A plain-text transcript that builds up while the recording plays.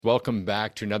Welcome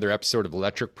back to another episode of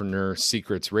Electricpreneur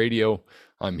Secrets Radio.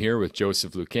 I'm here with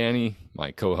Joseph Lucani, my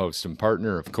co-host and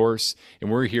partner, of course, and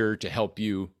we're here to help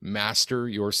you master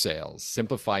your sales,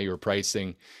 simplify your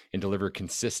pricing, and deliver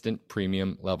consistent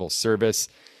premium level service.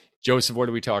 Joseph, what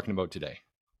are we talking about today?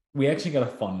 We actually got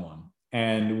a fun one.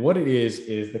 And what it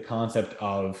is the concept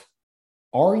of,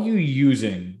 are you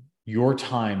using your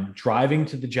time driving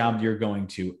to the job you're going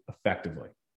to effectively?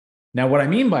 Now, what I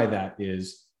mean by that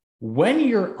is, when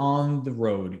you're on the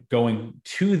road going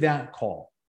to that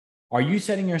call, are you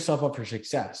setting yourself up for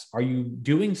success? Are you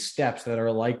doing steps that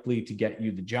are likely to get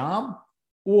you the job?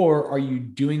 Or are you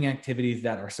doing activities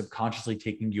that are subconsciously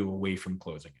taking you away from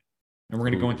closing it? And we're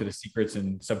going to go into the secrets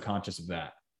and subconscious of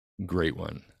that. Great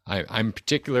one. I'm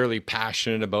particularly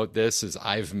passionate about this as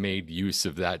I've made use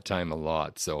of that time a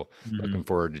lot. So looking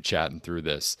forward to chatting through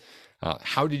this.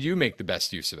 How did you make the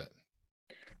best use of it?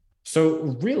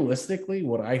 So realistically,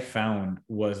 what I found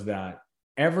was that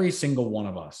every single one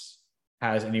of us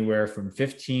has anywhere from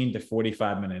 15 to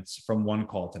 45 minutes from one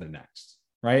call to the next,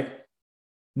 right?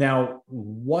 Now,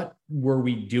 what were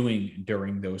we doing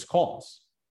during those calls?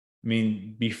 I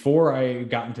mean, before I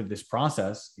got into this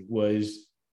process, it was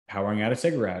powering out a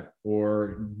cigarette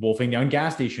or wolfing down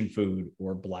gas station food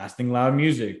or blasting loud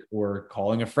music or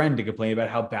calling a friend to complain about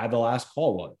how bad the last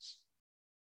call was.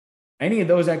 Any of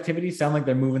those activities sound like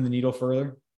they're moving the needle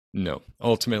further? No.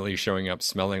 Ultimately showing up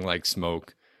smelling like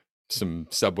smoke, some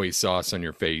Subway sauce on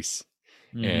your face,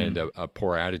 and a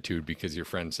poor attitude because your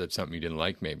friend said something you didn't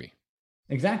like, maybe.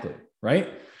 Exactly,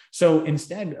 right? So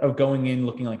instead of going in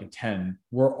looking like a 10,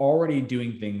 we're already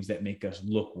doing things that make us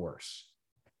look worse.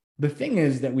 The thing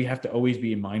is that we have to always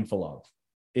be mindful of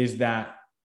is that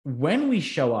when we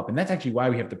show up, and that's actually why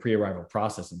we have the pre-arrival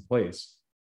process in place,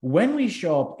 when we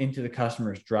show up into the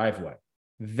customer's driveway,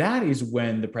 that is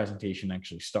when the presentation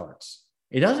actually starts.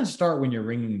 It doesn't start when you're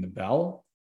ringing the bell.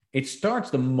 It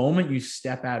starts the moment you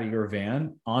step out of your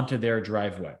van onto their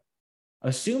driveway.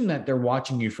 Assume that they're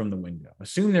watching you from the window.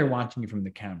 Assume they're watching you from the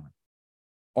camera.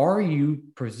 Are you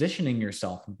positioning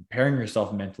yourself and preparing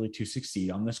yourself mentally to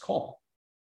succeed on this call?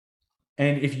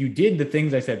 And if you did the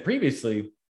things I said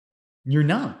previously, you're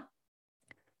not.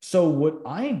 So what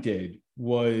I did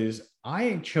was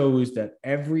I chose that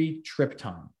every trip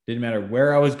time, didn't matter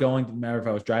where I was going, didn't matter if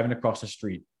I was driving across the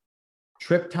street,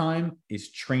 trip time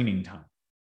is training time.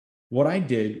 What I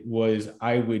did was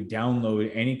I would download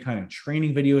any kind of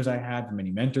training videos I had from any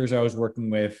mentors I was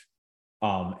working with,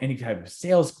 any type of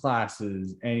sales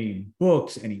classes, any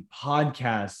books, any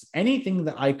podcasts, anything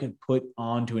that I could put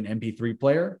onto an MP3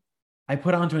 player. I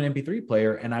put onto an MP3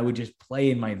 player and I would just play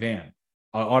in my van.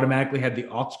 I automatically had the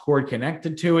aux cord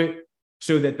connected to it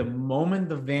so that the moment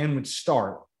the van would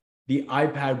start, the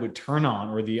iPad would turn on,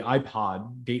 or the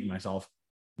iPod, dating myself,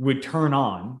 would turn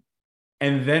on.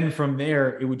 And then from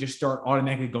there, it would just start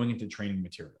automatically going into training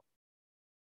material.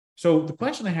 So the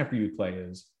question I have for you, Clay,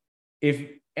 is if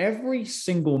every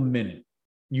single minute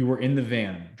you were in the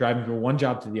van driving from one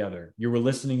job to the other, you were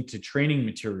listening to training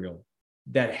material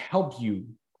that helped you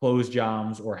close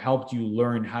jobs or helped you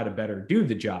learn how to better do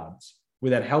the jobs,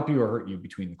 would that help you or hurt you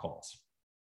between the calls?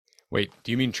 Wait,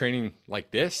 do you mean training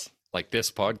like this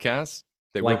podcast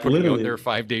that Like we're putting out literally. there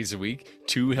 5 days a week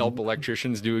to help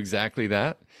electricians do exactly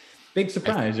that? Big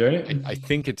surprise, right? I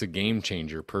think it's a game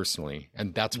changer personally,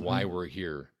 and that's why we're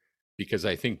here, because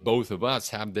I think both of us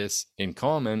have this in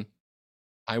common.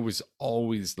 I was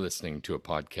always listening to a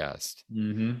podcast.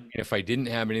 And if I didn't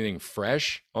have anything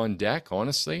fresh on deck,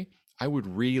 honestly, I would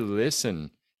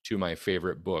re-listen to my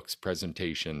favorite books,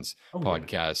 presentations,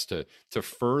 podcasts to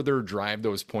further drive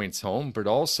those points home. But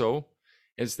also,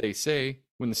 as they say,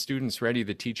 when the student's ready,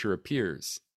 the teacher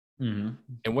appears. And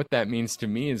what that means to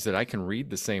me is that I can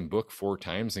read the same book 4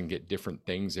 times and get different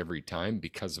things every time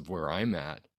because of where I'm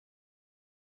at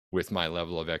with my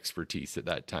level of expertise at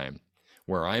that time,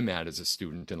 where I'm at as a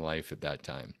student in life at that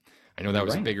time. I know that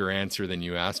was a bigger answer than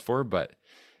you asked for, but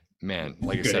man,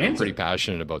 like I said, I'm pretty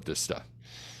passionate about this stuff.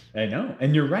 I know.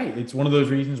 And you're right. It's one of those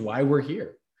reasons why we're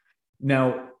here.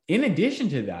 Now, in addition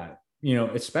to that,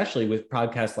 especially with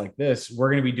podcasts like this, we're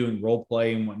going to be doing role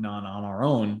play and whatnot on our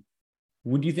own.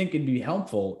 Would you think it'd be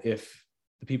helpful if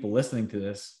the people listening to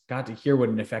this got to hear what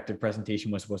an effective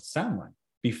presentation was supposed to sound like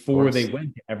before they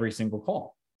went to every single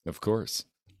call? Of course.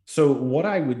 So what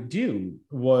I would do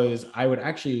was I would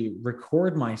actually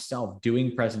record myself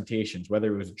doing presentations,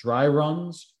 whether it was dry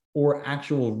runs or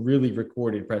actual really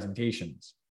recorded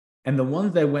presentations. And the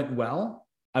ones that went well,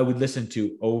 I would listen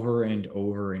to over and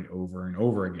over and over and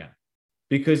over again.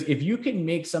 Because if you can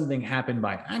make something happen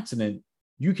by accident,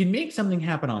 you can make something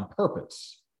happen on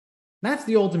purpose. That's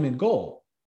the ultimate goal.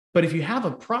 But if you have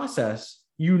a process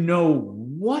you know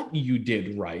what you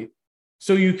did right,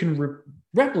 so you can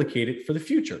replicate it for the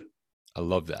future. I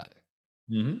love that.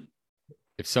 Mm-hmm.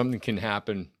 If something can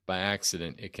happen by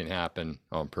accident, it can happen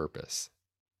on purpose.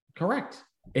 Correct.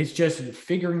 It's just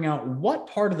figuring out what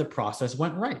part of the process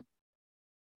went right.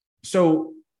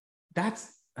 So I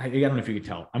don't know if you could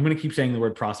tell. I'm going to keep saying the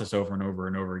word process over and over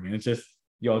and over again. It's just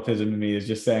the autism in me is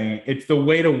just saying it's the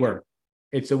way to work.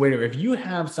 It's the way to, if you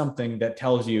have something that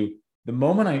tells you the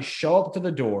moment I show up to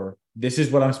the door, this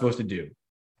is what I'm supposed to do.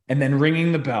 And then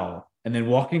ringing the bell and then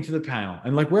walking to the panel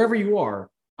and like wherever you are,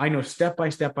 I know step by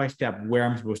step by step where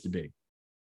I'm supposed to be.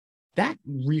 That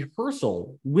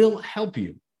rehearsal will help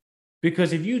you,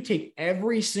 because if you take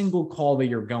every single call that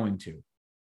you're going to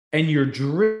and you're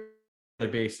driven on a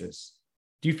basis,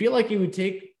 do you feel like it would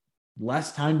take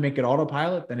less time to make it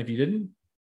autopilot than if you didn't?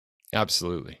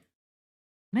 Absolutely.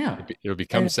 Yeah. It'll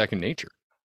become second nature.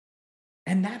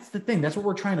 And that's the thing. That's what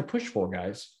we're trying to push for,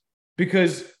 guys.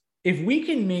 Because if we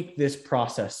can make this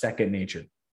process second nature,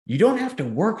 you don't have to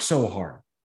work so hard.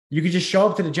 You could just show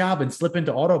up to the job and slip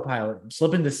into autopilot,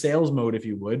 slip into sales mode if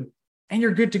you would, and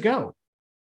you're good to go.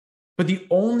 But the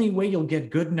only way you'll get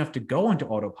good enough to go into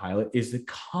autopilot is the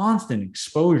constant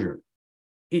exposure.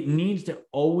 It needs to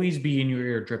always be in your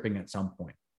ear dripping at some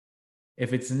point.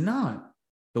 If it's not,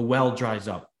 the well dries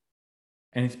up.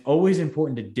 And it's always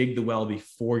important to dig the well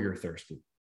before you're thirsty.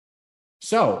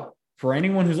 So for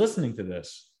anyone who's listening to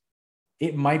this,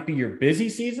 it might be your busy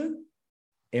season.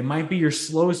 It might be your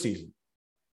slow season.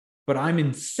 But I'm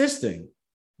insisting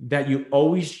that you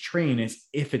always train as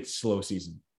if it's slow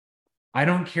season. I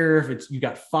don't care if you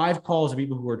got 5 calls of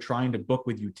people who are trying to book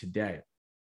with you today.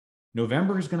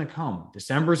 November is going to come.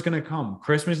 December is going to come.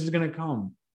 Christmas is going to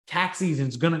come. Tax season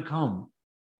is going to come.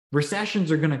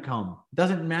 Recessions are going to come. It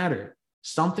doesn't matter.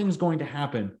 Something's going to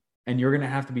happen, and you're going to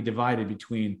have to be divided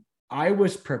between I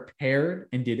was prepared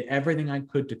and did everything I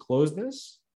could to close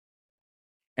this,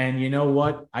 and you know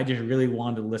what? I just really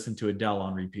wanted to listen to Adele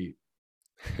on repeat.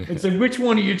 It's like, which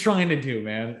one are you trying to do,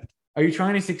 man? Are you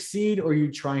trying to succeed or are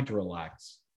you trying to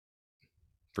relax?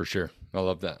 For sure. I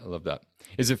love that. I love that.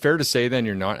 Is it fair to say then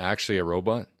you're not actually a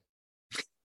robot?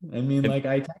 I mean, like,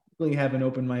 I technically haven't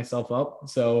opened myself up.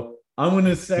 So I'm going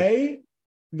to say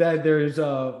that there's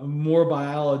more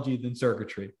biology than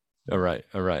circuitry. All right.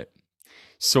 All right.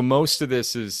 So most of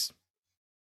this is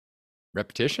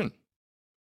repetition.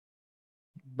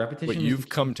 Repetition. What you've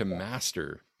come to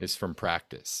master is from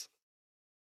practice.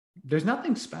 There's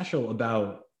nothing special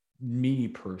about me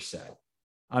per se.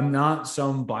 I'm not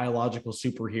some biological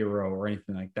superhero or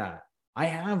anything like that. I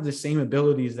have the same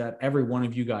abilities that every one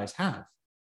of you guys have.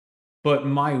 But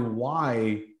my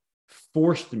why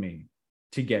forced me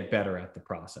to get better at the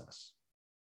process.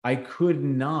 I could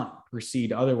not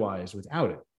proceed otherwise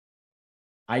without it.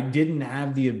 I didn't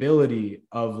have the ability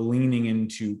of leaning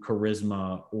into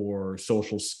charisma or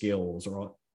social skills,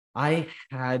 or I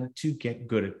had to get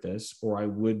good at this or I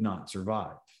would not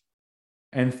survive.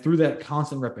 And through that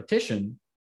constant repetition,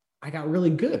 I got really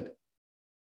good.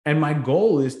 And my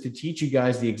goal is to teach you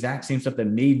guys the exact same stuff that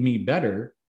made me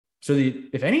better. So that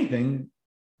if anything,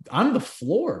 I'm the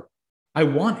floor. I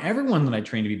want everyone that I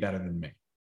train to be better than me.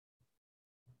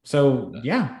 So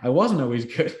yeah, I wasn't always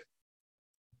good.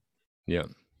 Yeah.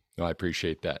 No, I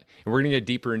appreciate that. And we're going to get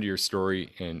deeper into your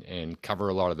story and cover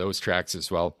a lot of those tracks as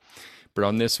well. But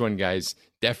on this one, guys,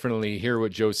 definitely hear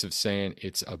what Joseph's saying.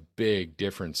 It's a big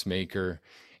difference maker.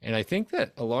 And I think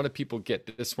that a lot of people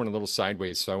get this one a little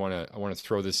sideways. So I want to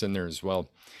throw this in there as well.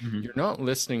 Mm-hmm. You're not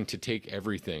listening to take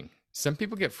everything. Some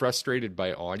people get frustrated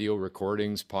by audio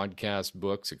recordings, podcasts,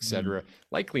 books, etc. Mm-hmm.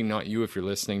 Likely not you if you're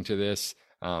listening to this,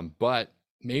 but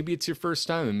maybe it's your first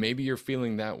time and maybe you're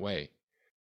feeling that way.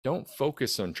 Don't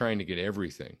focus on trying to get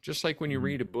everything. Just like when you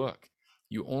read a book,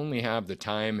 you only have the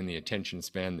time and the attention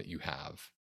span that you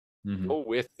have. Mm-hmm. Go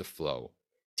with the flow.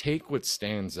 Take what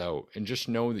stands out and just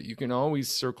know that you can always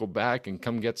circle back and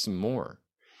come get some more.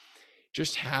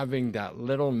 Just having that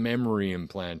little memory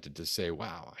implanted to say,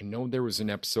 wow, I know there was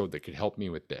an episode that could help me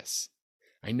with this.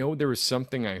 I know there was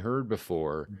something I heard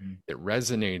before that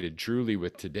resonated truly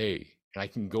with today, and I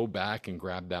can go back and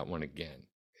grab that one again.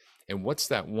 And what's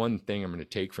that one thing I'm going to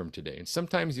take from today? And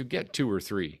sometimes you get 2 or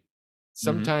 3.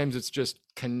 Sometimes it's just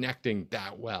connecting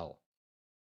that well.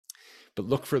 But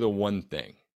look for the one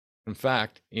thing. In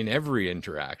fact, in every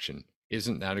interaction,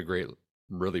 isn't that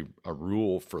really a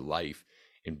rule for life?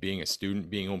 In being a student,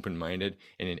 being open-minded,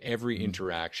 and in every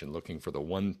interaction, looking for the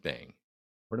one thing.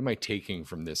 What am I taking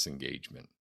from this engagement?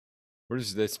 What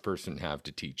does this person have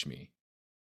to teach me?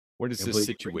 What does this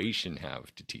situation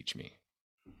have to teach me?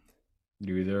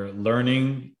 You're either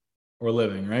learning or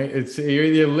living, right? It's you're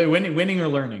either winning or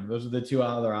learning. Those are the two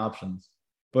other options.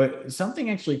 But something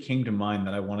actually came to mind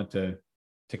that I wanted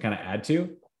to kind of add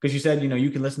to, because you said, you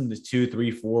can listen to this 2,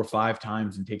 3, 4, 5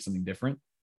 times and take something different.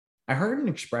 I heard an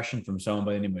expression from someone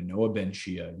by the name of Noah Ben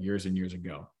Shia years and years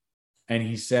ago. And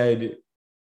he said,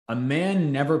 a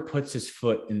man never puts his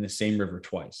foot in the same river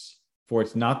twice, for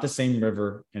it's not the same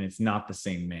river and it's not the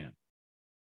same man.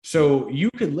 So you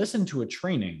could listen to a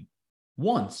training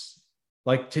once,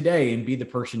 like today, and be the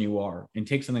person you are and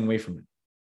take something away from it.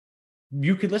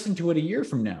 You could listen to it a year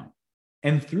from now.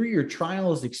 And through your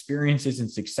trials, experiences, and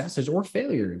successes or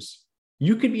failures,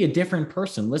 you could be a different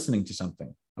person listening to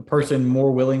something, a person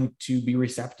more willing to be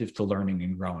receptive to learning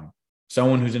and growing,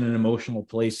 someone who's in an emotional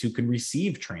place who can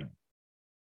receive training.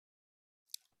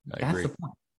 I agree. That's the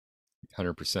point.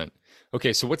 100%.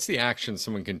 Okay, so what's the action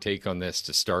someone can take on this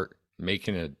to start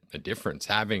making a difference,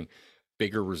 having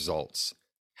bigger results,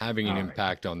 having an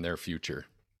impact on their future?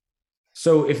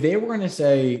 So if they were going to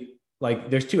say,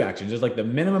 like, there's 2 actions. There's like the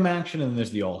minimum action and then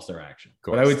there's the all-star action.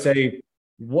 But I would say,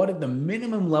 what at the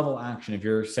minimum level action, if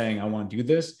you're saying I want to do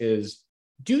this, is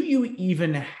do you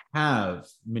even have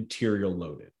material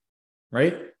loaded,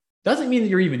 right? Doesn't mean that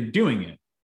you're even doing it,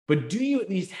 but do you at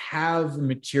least have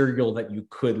material that you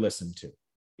could listen to?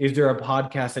 Is there a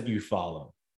podcast that you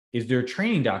follow? Is there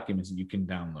training documents that you can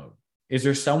download? Is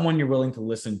there someone you're willing to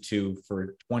listen to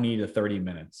for 20 to 30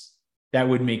 minutes that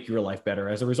would make your life better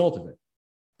as a result of it?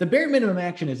 The bare minimum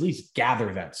action is at least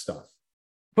gather that stuff.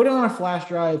 Put it on a flash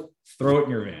drive, throw it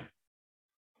in your van.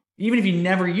 Even if you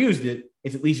never used it,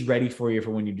 it's at least ready for you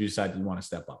for when you decide you want to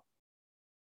step up.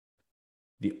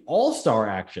 The all-star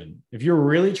action, if you're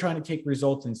really trying to take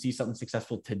results and see something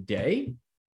successful today,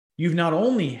 you've not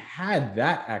only had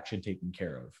that action taken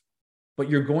care of, but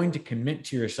you're going to commit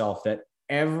to yourself that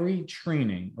every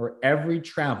training or every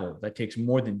travel that takes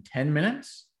more than 10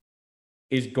 minutes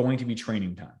is going to be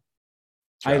training time.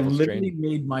 I literally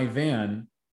made my van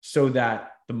so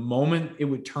that the moment it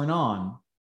would turn on,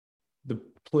 the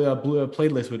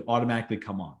playlist would automatically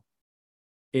come on.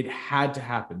 It had to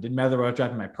happen. Didn't matter whether I was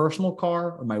driving my personal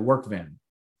car or my work van.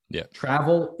 Yeah.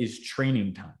 Travel is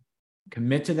training time.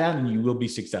 Commit to that and you will be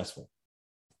successful.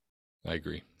 I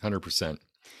agree. 100%.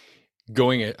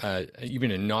 Going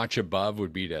even a notch above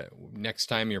would be to, next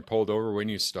time you're pulled over, when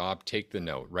you stop, take the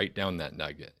note, write down that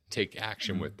nugget, take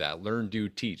action with that, learn, do,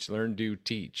 teach.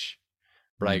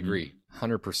 But I agree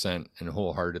 100% and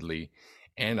wholeheartedly.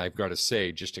 And I've got to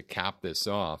say, just to cap this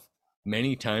off,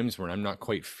 many times when I'm not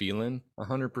quite feeling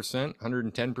 100%,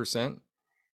 110%,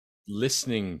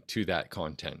 listening to that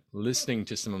content, listening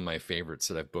to some of my favorites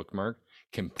that I've bookmarked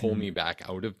can pull me back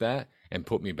out of that and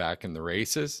put me back in the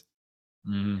races.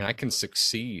 And I can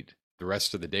succeed the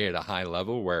rest of the day at a high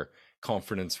level where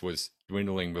confidence was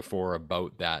dwindling before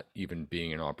about that even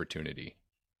being an opportunity.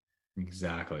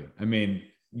 Exactly. I mean,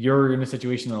 you're in a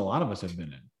situation that a lot of us have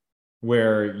been in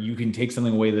where you can take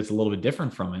something away that's a little bit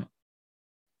different from it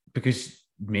because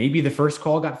maybe the first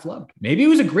call got flubbed. Maybe it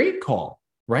was a great call,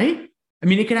 right? I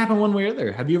mean, it can happen one way or the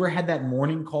other. Have you ever had that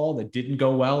morning call that didn't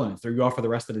go well and it threw you off for the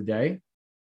rest of the day?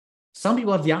 Some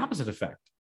people have the opposite effect,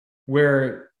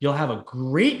 where you'll have a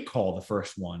great call, the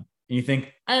first one, and you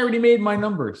think, I already made my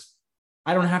numbers.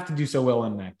 I don't have to do so well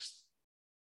on next.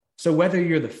 So whether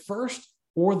you're the first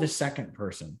or the second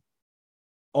person,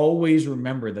 always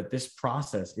remember that this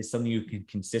process is something you can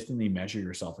consistently measure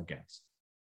yourself against.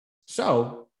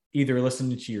 So either listen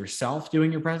to yourself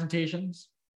doing your presentations,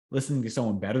 listening to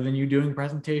someone better than you doing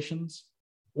presentations,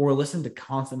 or listen to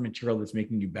constant material that's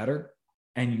making you better,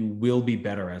 and you will be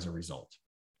better as a result.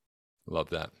 Love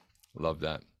that. Love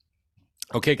that.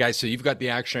 Okay, guys, so you've got the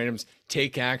action items.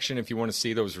 Take action if you want to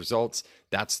see those results.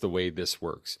 That's the way this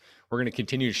works. We're going to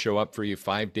continue to show up for you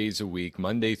 5 days a week,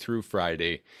 Monday through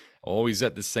Friday, always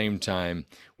at the same time,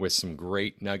 with some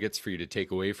great nuggets for you to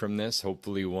take away from this,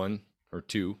 hopefully 1 or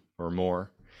 2 or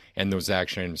more, and those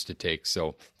action items to take.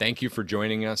 So thank you for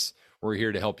joining us. We're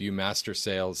here to help you master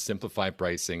sales, simplify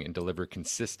pricing, and deliver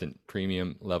consistent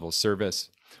premium level service.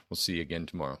 We'll see you again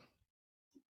tomorrow.